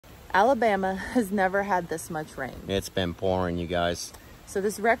Alabama has never had this much rain. It's been pouring, you guys. So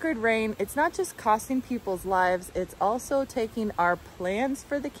this record rain, it's not just costing people's lives, it's also taking our plans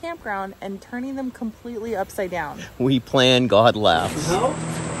for the campground and turning them completely upside down. We plan, God laughs. No?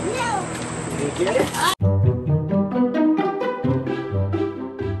 No. You get it?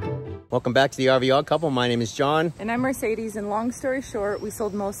 Welcome back to the RV Odd Couple. My name is John. And I'm Mercedes, and long story short, we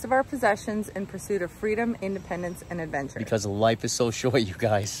sold most of our possessions in pursuit of freedom, independence, and adventure. Because life is so short, you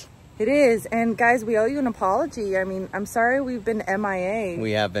guys. It is. And guys, we owe you an apology. I mean, I'm sorry we've been MIA.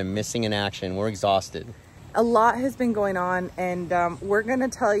 We have been missing in action. We're exhausted. A lot has been going on, and we're going to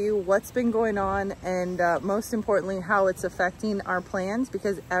tell you what's been going on and most importantly, how it's affecting our plans,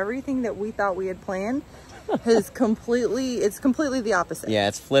 because everything that we thought we had planned it's completely the opposite. Yeah,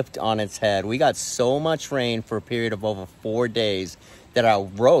 it's flipped on its head. We got so much rain for a period of over 4 days that our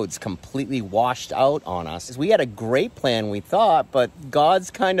roads completely washed out on us. We had a great plan, we thought, but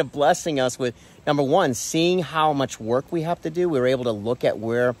God's kind of blessing us with, number one, seeing how much work we have to do. We were able to look at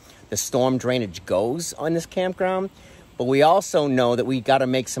where the storm drainage goes on this campground, but we also know that we got to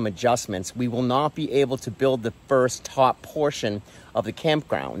make some adjustments. We will not be able to build the first top portion of the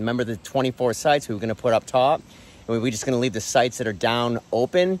campground. Remember the 24 sites we were going to put up top? And we're just going to leave the sites that are down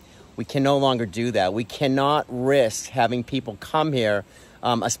open? We can no longer do that. We cannot risk having people come here,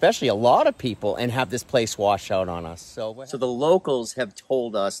 especially a lot of people, and have this place wash out on us. So the locals have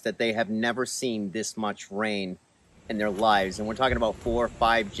told us that they have never seen this much rain in their lives. And we're talking about 4 or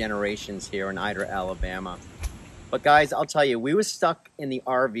 5 generations here in Ida, Alabama. But guys, I'll tell you, we were stuck in the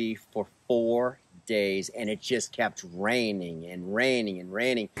RV for 4 days, and it just kept raining and raining and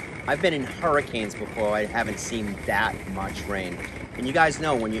raining. I've been in hurricanes before. I haven't seen that much rain. And you guys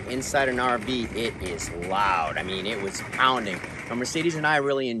know when you're inside an RV, it is loud. I mean, it was pounding. Now, Mercedes and I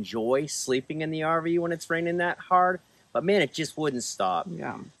really enjoy sleeping in the RV when it's raining that hard, but man, it just wouldn't stop.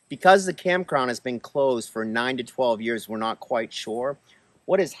 Yeah. Because the campground has been closed for 9 to 12 years, we're not quite sure.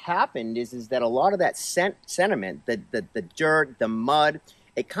 What has happened is that a lot of that sediment, the dirt, the mud,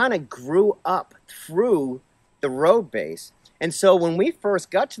 it kind of grew up through the road base. And so when we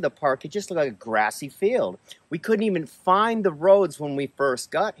first got to the park, it just looked like a grassy field. We couldn't even find the roads when we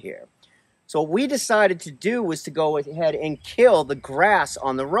first got here. So what we decided to do was to go ahead and kill the grass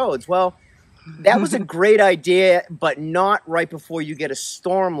on the roads. Well, that was a great idea, but not right before you get a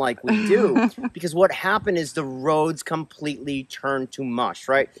storm like we do. Because what happened is the roads completely turned to mush,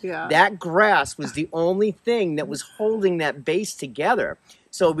 right? Yeah. That grass was the only thing that was holding that base together.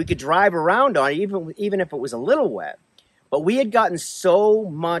 So we could drive around on it, even if it was a little wet. But we had gotten so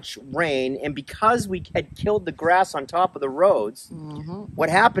much rain, and because we had killed the grass on top of the roads, what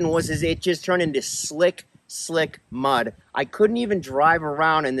happened was it just turned into slick mud. I couldn't even drive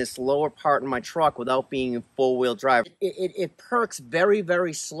around in this lower part of my truck without being in full-wheel drive. It perks very,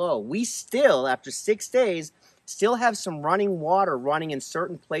 very slow. We still, after 6 days, still have some running water running in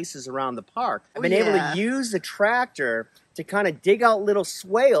certain places around the park. I've been able to use the tractor to kind of dig out little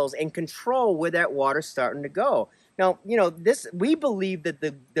swales and control where that water's starting to go. Now, you know, we believe that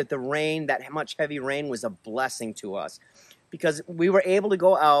the rain, that much heavy rain, was a blessing to us because we were able to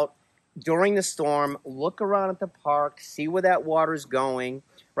go out during the storm, look around at the park, see where that water's going,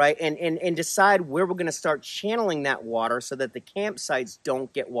 right? And decide where we're going to start channeling that water so that the campsites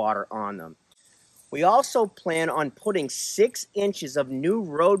don't get water on them. We also plan on putting 6 inches of new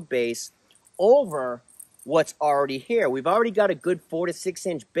road base over what's already here. We've already got a good 4 to 6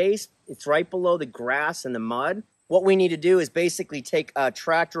 inch base. It's right below the grass and the mud. What we need to do is basically take a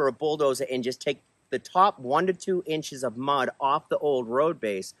tractor or a bulldozer and just take the top 1 to 2 inches of mud off the old road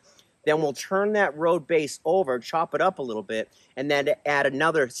base. Then we'll turn that road base over, chop it up a little bit, and then add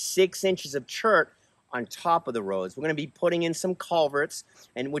another 6 inches of chert on top of the roads. We're going to be putting in some culverts,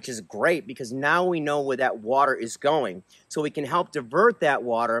 and which is great because now we know where that water is going. So we can help divert that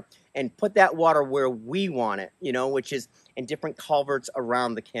water and put that water where we want it, you know, which is in different culverts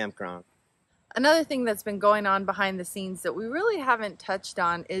around the campground. Another thing that's been going on behind the scenes that we really haven't touched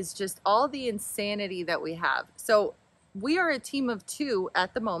on is just all the insanity that we have. So we are a team of 2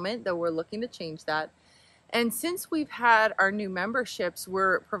 at the moment, though we're looking to change that. And since we've had our new memberships,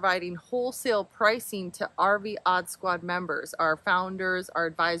 we're providing wholesale pricing to RV Odd Squad members, our founders, our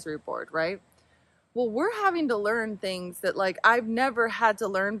advisory board, right? Well, we're having to learn things that like I've never had to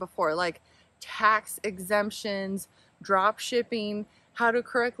learn before, like tax exemptions, drop shipping, how to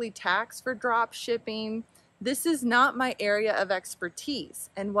correctly tax for drop shipping. This is not my area of expertise.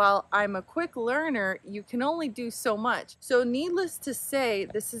 And while I'm a quick learner, you can only do so much. So needless to say,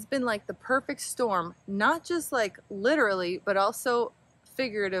 this has been like the perfect storm, not just like literally, but also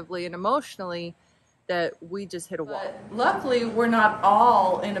figuratively and emotionally, that we just hit a wall. But luckily, we're not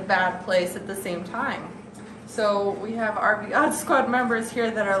all in a bad place at the same time. So we have RV Odd Squad members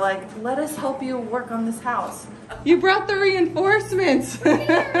here that are like, let us help you work on this house. You brought the reinforcements. Look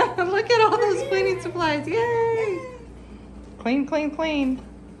at all those cleaning supplies. Yay! Clean, clean, clean.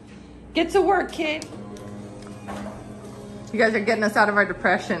 Get to work, kid. You guys are getting us out of our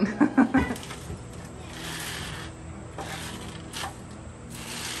depression.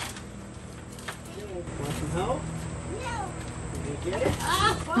 Want some help? No. Did you get it?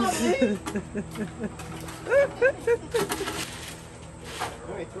 All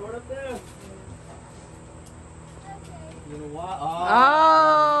right, throw it up there. You know what?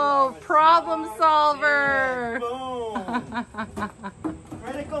 Oh, problem solver. Boom.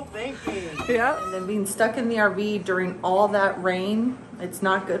 Critical thinking. Yeah. And then being stuck in the RV during all that rain, it's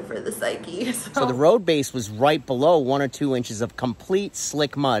not good for the psyche. So the road base was right below 1 or 2 inches of complete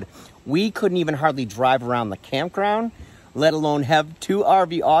slick mud. We couldn't even hardly drive around the campground, let alone have 2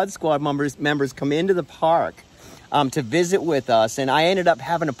 RV Odd Squad members come into the park to visit with us. And I ended up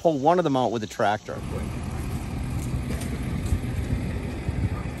having to pull one of them out with a tractor.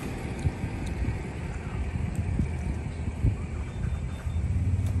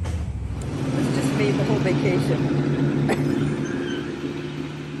 This just made the whole vacation.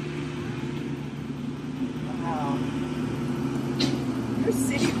 Wow. Your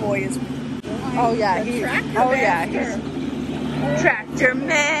city boy is. Oh yeah, he's. he's tractor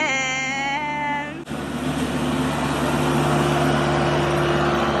man.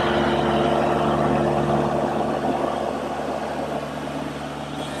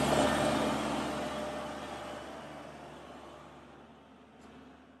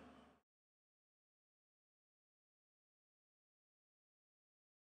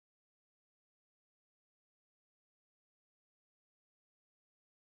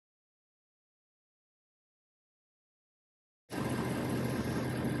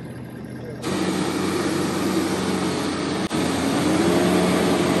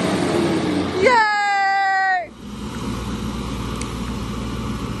 Yay!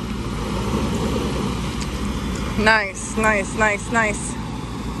 Nice, nice, nice, nice.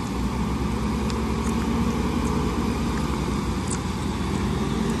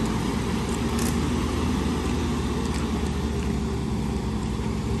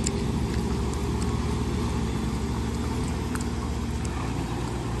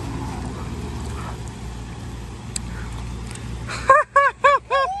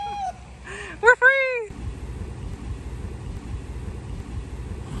 We're free!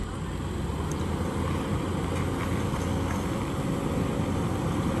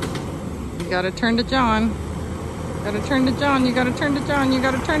 You gotta turn to John. Gotta turn to John. You gotta turn to John. You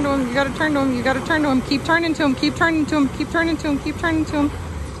gotta turn to him. You gotta turn to him. You gotta turn to him. Keep turning to him. Keep turning to him. Keep turning to him. Keep turning to him.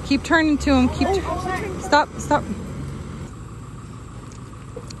 Keep turning to him. Stop. Stop.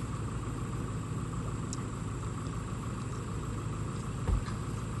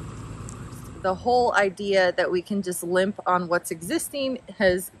 The whole idea that we can just limp on what's existing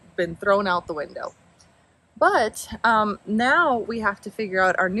has been thrown out the window. But now we have to figure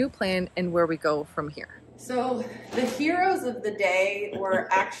out our new plan and where we go from here. So the heroes of the day were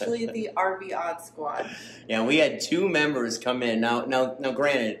actually the RV Odd Squad. Yeah, we had 2 members come in. Now,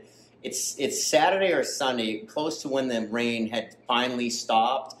 granted, it's Saturday or Sunday, close to when the rain had finally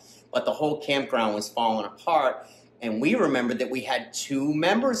stopped, but the whole campground was falling apart. And we remembered that we had 2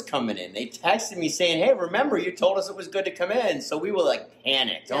 members coming in. They texted me saying, hey, remember, you told us it was good to come in. So we were like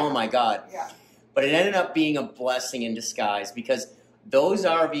panicked. Yeah. Oh my God. Yeah. But it ended up being a blessing in disguise because those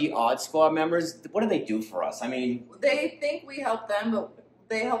RV Odd Squad members, what do they do for us? I mean, they think we help them, but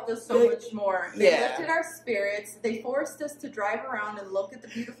they helped us so much more. They lifted our spirits. They forced us to drive around and look at the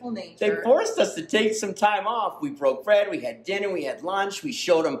beautiful nature. They forced us to take some time off. We broke bread. We had dinner. We had lunch. We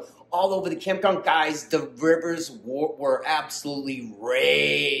showed them all over the campground. Guys, the rivers were absolutely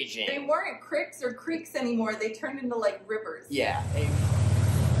raging. They weren't cricks or creeks anymore. They turned into like rivers. Yeah.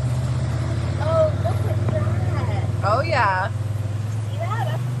 Oh, look at that. Oh, yeah. See that?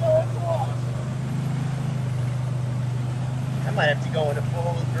 That's so cool. I might have to go into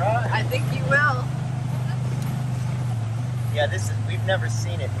full drive. I think you will. Yeah, we've never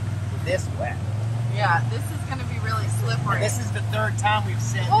seen it this wet. Yeah, this is going to be really slippery. And this is the 3rd time we've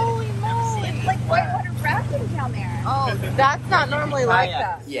seen it. Holy moly. It's like whitewater rafting down there. Oh, that's not normally like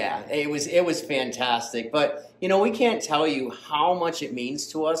that. Yeah, it was fantastic. But, you know, we can't tell you how much it means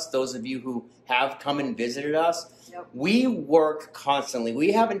to us, those of you who have come and visited us. Yep. We work constantly.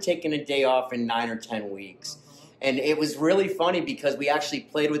 We haven't taken a day off in 9 or 10 weeks. And it was really funny because we actually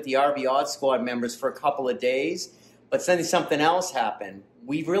played with the RV Odd Squad members for a couple of days. But then something else happened.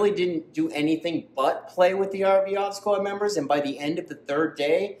 we really didn't do anything but play with the RV Odd Squad members, and by the end of the third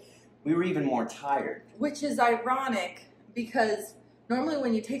day, we were even more tired. Which is ironic because normally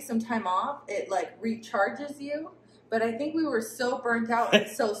when you take some time off, it like recharges you. But I think we were so burnt out and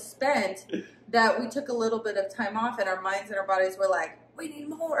so spent that we took a little bit of time off and our minds and our bodies were like, we need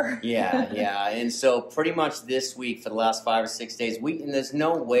more. Yeah. And so pretty much this week for the last 5 or 6 days, and there's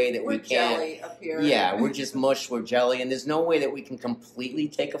no way that we're we can. Jelly up here. Yeah, we're just mush, we're jelly, and there's no way that we can completely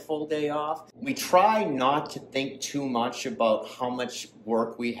take a full day off. We try not to think too much about how much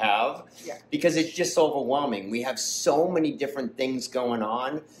work we have because it's just overwhelming. We have so many different things going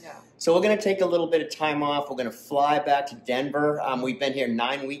on. Yeah. So we're going to take a little bit of time off. We're going to fly back to Denver. We've been here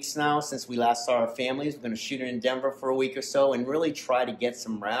 9 weeks now since we last saw our families. We're going to shoot it in Denver for a week or so and really try to get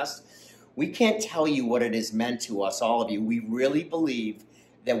some rest. We can't tell you what it has meant to us, all of you. We really believe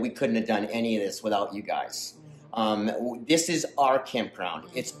that we couldn't have done any of this without you guys. This is our campground.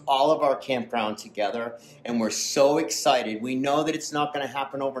 It's all of our campground together, and we're so excited. We know that it's not going to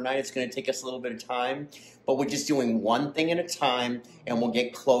happen overnight. It's going to take us a little bit of time, but we're just doing one thing at a time, and we'll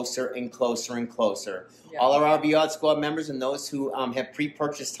get closer and closer and closer. Yeah. All our RV Odd Squad members and those who have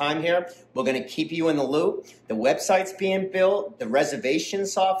pre-purchased time here, we're going to keep you in the loop. The website's being built. The reservation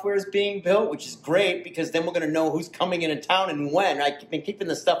software is being built, which is great because then we're going to know who's coming into town and when. I've been keeping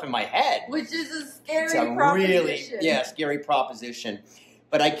this stuff in my head. Which is a scary proposition. Really, scary proposition.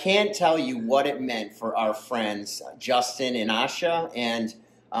 But I can't tell you what it meant for our friends, Justin and Asha and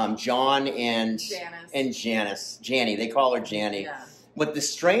John and Janice. Janny, they call her Janny. Yeah. What the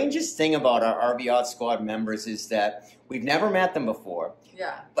strangest thing about our RV Odd Squad members is that we've never met them before.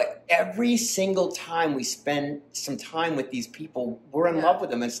 Yeah. But every single time we spend some time with these people, we're in love with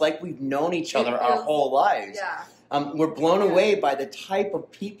them. It's like we've known each other our whole lives. Yeah. We're blown away by the type of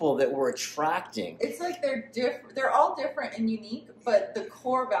people that we're attracting. It's like they're all different and unique, but the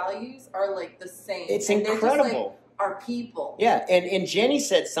core values are like the same. It's incredible. Our people. Yeah, and Jenny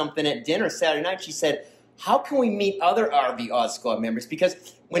said something at dinner Saturday night. She said, how can we meet other RV Odd Squad members?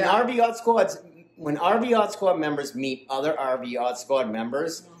 Because when RV Odd Squad members meet other RV Odd Squad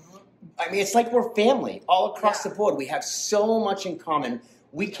members, I mean, it's like we're family all across the board. We have so much in common.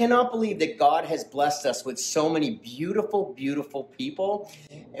 We cannot believe that God has blessed us with so many beautiful, beautiful people.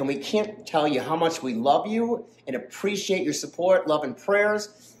 And we can't tell you how much we love you and appreciate your support, love, and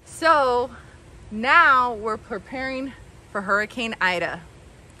prayers. So now we're preparing for Hurricane Ida.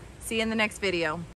 See you in the next video.